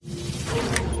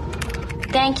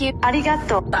Thank you.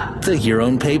 Arigato. The Your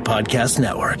Own Pay Podcast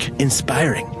Network,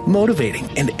 inspiring, motivating,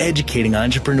 and educating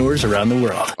entrepreneurs around the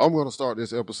world. I'm going to start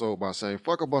this episode by saying,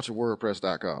 fuck a bunch of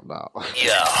WordPress.com now.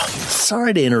 Yeah.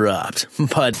 Sorry to interrupt,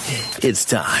 but it's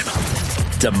time.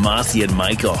 Demasi and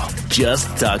Michael,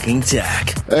 just talking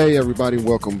tech. Hey, everybody.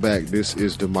 Welcome back. This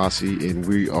is Demasi, and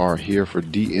we are here for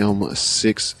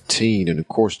DM16. And, of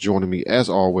course, joining me, as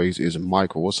always, is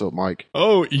Michael. What's up, Mike?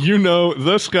 Oh, you know,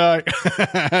 this guy.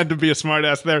 Had to be a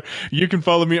smartass there. You can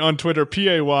follow me on Twitter,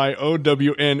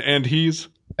 PAYOWN, and he's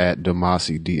at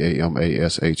Demasi,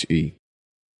 DAMASHE.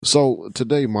 So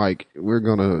today, Mike, we're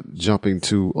going to jump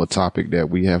into a topic that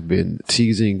we have been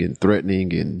teasing and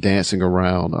threatening and dancing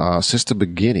around since the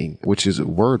beginning, which is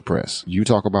WordPress. You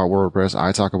talk about WordPress.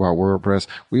 I talk about WordPress.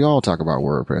 We all talk about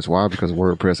WordPress. Why? Because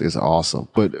WordPress is awesome.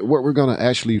 But what we're going to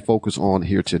actually focus on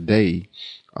here today,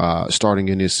 starting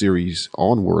in this series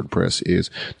on WordPress,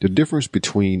 is the difference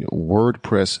between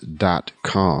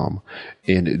WordPress.com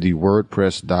and the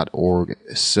WordPress.org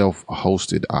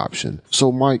self-hosted option.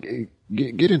 So, Mike,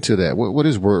 get into that. What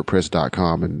is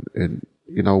WordPress.com and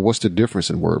you know, what's the difference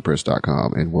in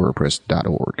WordPress.com and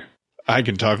WordPress.org? I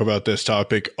can talk about this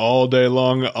topic all day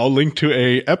long. I'll link to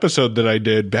a episode that I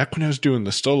did back when I was doing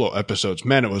the solo episodes.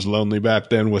 Man, it was lonely back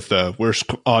then with the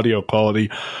worst audio quality.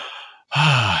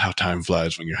 How time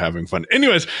flies when you're having fun.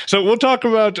 Anyways, so we'll talk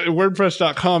about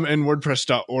WordPress.com and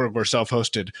WordPress.org or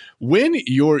self-hosted. When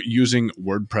you're using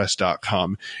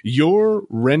WordPress.com, you're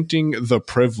renting the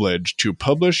privilege to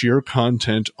publish your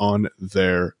content on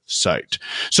their site.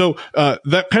 So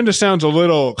that kind of sounds a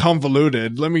little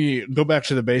convoluted. Let me go back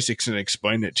to the basics and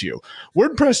explain it to you.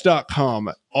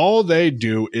 WordPress.com, all they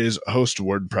do is host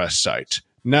WordPress site.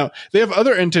 Now, they have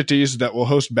other entities that will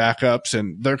host backups,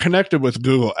 and they're connected with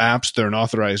Google Apps. They're an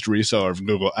authorized reseller of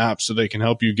Google Apps, so they can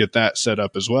help you get that set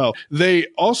up as well. They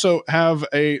also have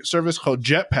a service called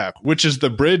Jetpack, which is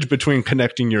the bridge between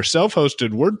connecting your self-hosted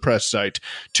WordPress site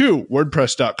to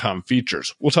WordPress.com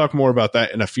features. We'll talk more about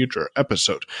that in a future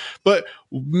episode. But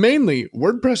mainly,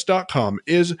 WordPress.com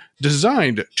is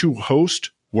designed to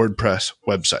host WordPress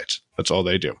websites. That's all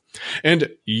they do. And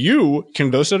you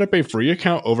can go set up a free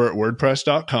account over at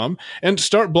WordPress.com and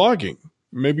start blogging.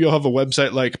 Maybe you'll have a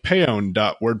website like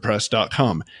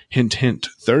payown.wordpress.com. Hint, hint,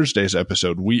 Thursday's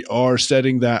episode, we are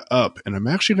setting that up, and I'm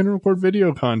actually going to record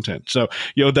video content. So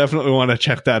you'll definitely want to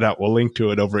check that out. We'll link to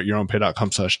it over at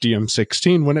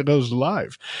yourownpay.com/DM16 when it goes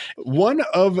live. One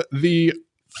of the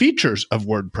features of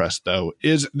WordPress, though,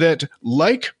 is that,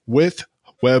 like with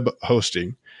web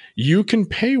hosting, you can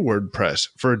pay WordPress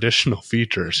for additional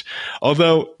features.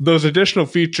 Although those additional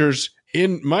features,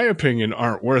 in my opinion,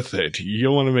 aren't worth it.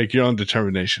 You'll want to make your own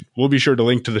determination. We'll be sure to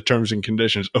link to the terms and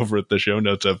conditions over at the show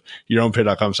notes of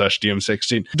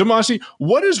yourownpay.com/DM16. Demasi,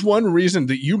 what is one reason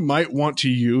that you might want to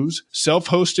use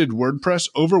self-hosted WordPress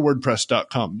over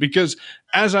WordPress.com? Because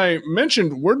as I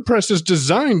mentioned, WordPress is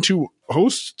designed to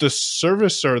host the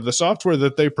service or the software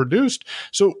that they produced.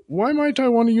 So why might I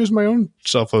want to use my own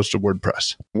self-hosted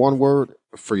WordPress? One word: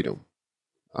 freedom.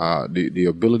 The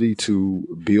ability to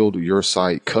build your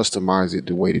site, customize it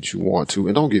the way that you want to.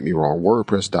 And don't get me wrong,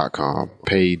 WordPress.com,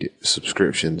 paid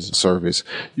subscriptions service,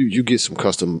 you get some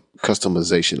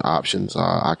customization options.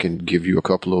 I can give you a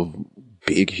couple of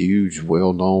big, huge,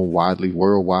 well-known,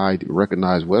 worldwide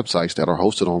recognized websites that are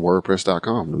hosted on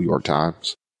WordPress.com, New York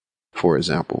Times, for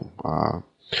example.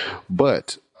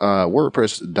 But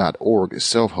WordPress.org is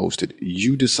self-hosted.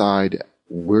 You decide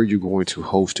where you're going to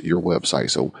host your website.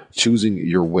 So choosing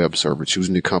your web server,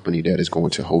 choosing the company that is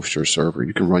going to host your server.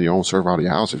 You can run your own server out of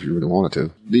your house if you really wanted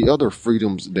to. The other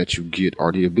freedoms that you get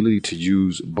are the ability to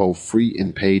use both free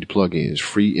and paid plugins,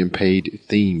 free and paid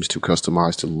themes to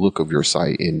customize the look of your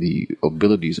site and the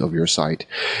abilities of your site,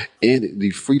 and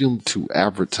the freedom to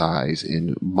advertise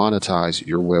and monetize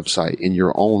your website in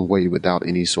your own way without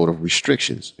any sort of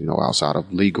restrictions, outside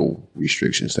of legal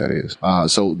restrictions, that is.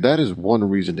 So that is one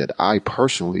reason that I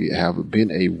personally have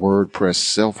been a WordPress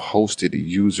self-hosted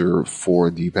user for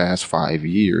the past 5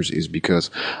 years, is because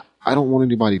I don't want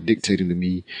anybody dictating to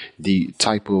me the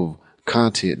type of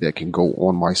content that can go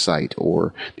on my site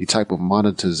or the type of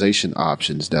monetization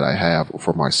options that I have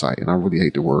for my site. And I really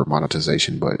hate the word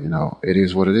monetization, but it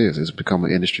is what it is. It's become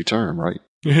an industry term, right?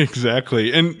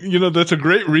 Exactly. And, that's a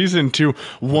great reason to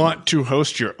want to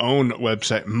host your own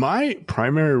website. My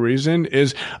primary reason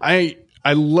is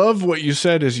I love what you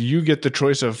said is you get the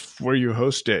choice of where you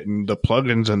host it and the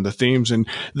plugins and the themes. And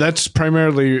that's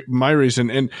primarily my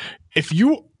reason. And if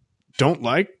you don't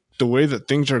like the way that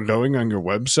things are going on your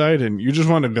website and you just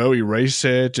want to go erase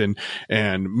it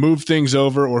and move things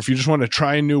over, or if you just want to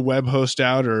try a new web host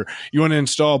out, or you want to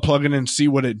install a plugin and see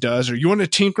what it does, or you want to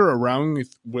tinker around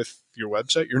with your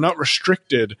website, you're not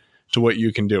restricted to what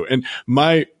you can do. And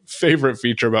my favorite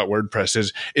feature about WordPress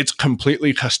is it's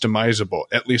completely customizable,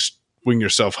 at least when you're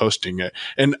self-hosting it.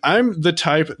 And I'm the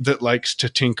type that likes to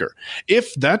tinker.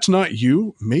 If that's not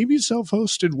you, maybe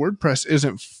self-hosted WordPress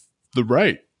isn't the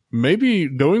right. Maybe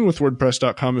going with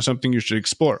WordPress.com is something you should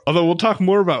explore. Although we'll talk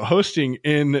more about hosting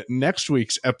in next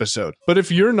week's episode. But if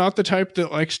you're not the type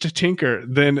that likes to tinker,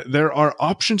 then there are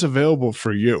options available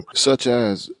for you. Such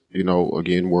as,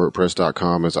 again,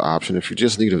 WordPress.com is an option. If you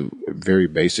just need a very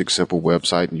basic, simple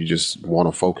website and you just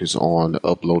want to focus on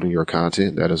uploading your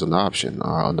content, that is an option.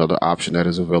 Another option that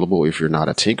is available if you're not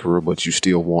a tinkerer, but you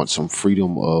still want some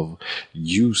freedom of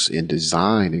use and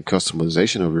design and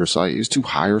customization of your site, is to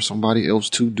hire somebody else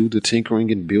to do the tinkering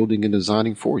and building and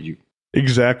designing for you.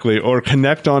 Exactly. Or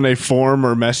connect on a forum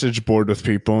or message board with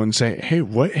people and say, hey,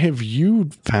 what have you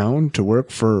found to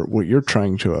work for what you're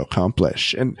trying to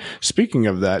accomplish? And speaking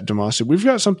of that, Demasi, we've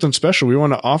got something special we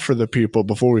want to offer the people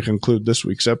before we conclude this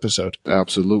week's episode.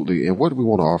 Absolutely. And what we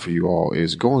want to offer you all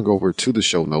is going over to the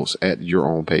show notes at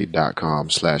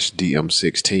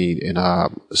yourownpay.com/DM16 and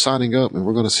signing up, and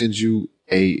we're going to send you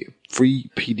a free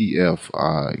PDF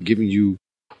giving you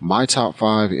my top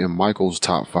 5 and Michael's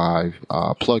top 5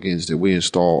 plugins that we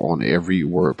install on every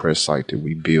WordPress site that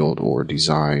we build or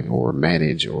design or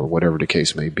manage or whatever the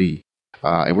case may be.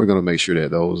 And we're going to make sure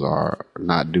that those are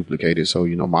not duplicated. So,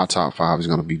 my top 5 is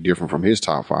going to be different from his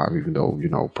top 5, even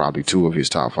though, probably 2 of his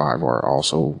top 5 are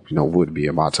also, would be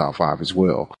in my top 5 as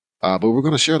well. But we're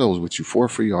going to share those with you for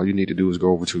free. All you need to do is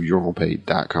go over to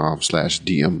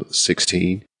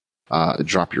yourownpay.com/DM16.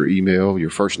 Drop your email, your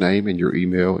first name and your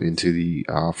email into the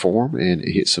form and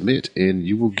hit submit, and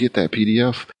you will get that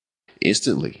PDF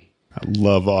instantly. I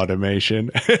love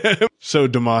automation. So,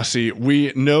 Demasi,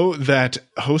 we know that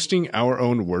hosting our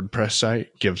own WordPress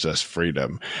site gives us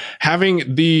freedom.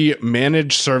 Having the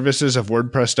managed services of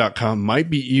WordPress.com might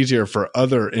be easier for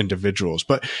other individuals.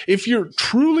 But if you're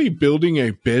truly building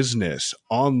a business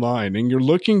online and you're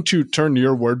looking to turn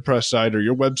your WordPress site or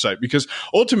your website, because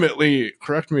ultimately,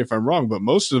 correct me if I'm wrong, but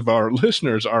most of our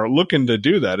listeners are looking to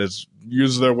do that, is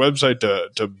use their website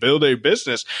to build a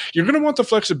business, you're going to want the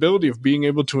flexibility of being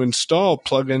able to install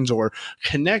plugins or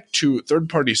connect to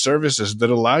third-party services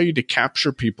that allow you to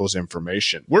capture people's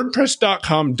information.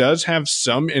 WordPress.com does have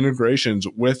some integrations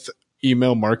with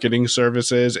email marketing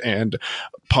services and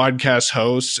podcast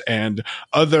hosts and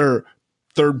other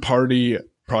third-party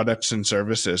products and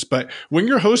services. But when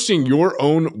you're hosting your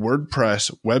own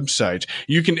WordPress website,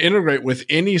 you can integrate with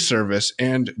any service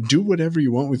and do whatever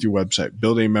you want with your website.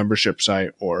 Build a membership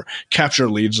site or capture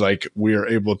leads like we're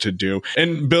able to do,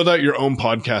 and build out your own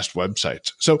podcast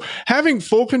websites. So having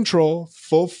full control,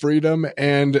 full freedom,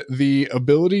 and the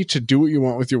ability to do what you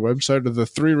want with your website are the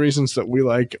 3 reasons that we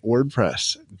like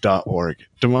WordPress.org.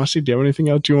 Demasi, do you have anything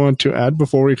else you want to add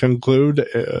before we conclude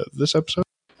this episode?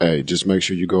 Hey, just make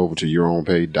sure you go over to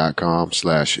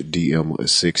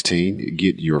yourownpay.com/DM16.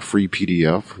 Get your free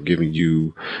PDF giving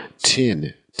you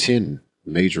 10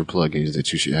 major plugins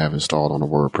that you should have installed on a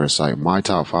WordPress site. My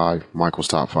top 5, Michael's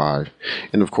top 5.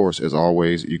 And of course, as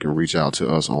always, you can reach out to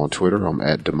us on Twitter. I'm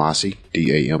at Damashe,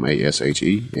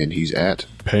 DAMASHE, and he's at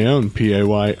Payon,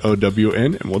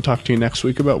 PAYOWN. And we'll talk to you next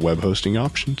week about web hosting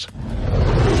options.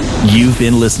 You've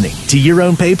been listening to Your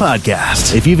Own Pay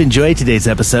Podcast. If you've enjoyed today's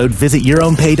episode, visit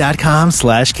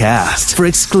yourownpay.com/cast for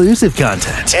exclusive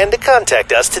content and to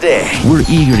contact us today. We're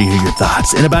eager to hear your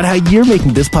thoughts and about how you're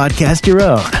making this podcast your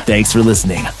own. Thanks for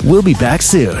listening. We'll be back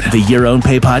soon. The Your Own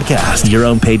Pay Podcast,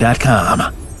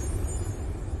 yourownpay.com.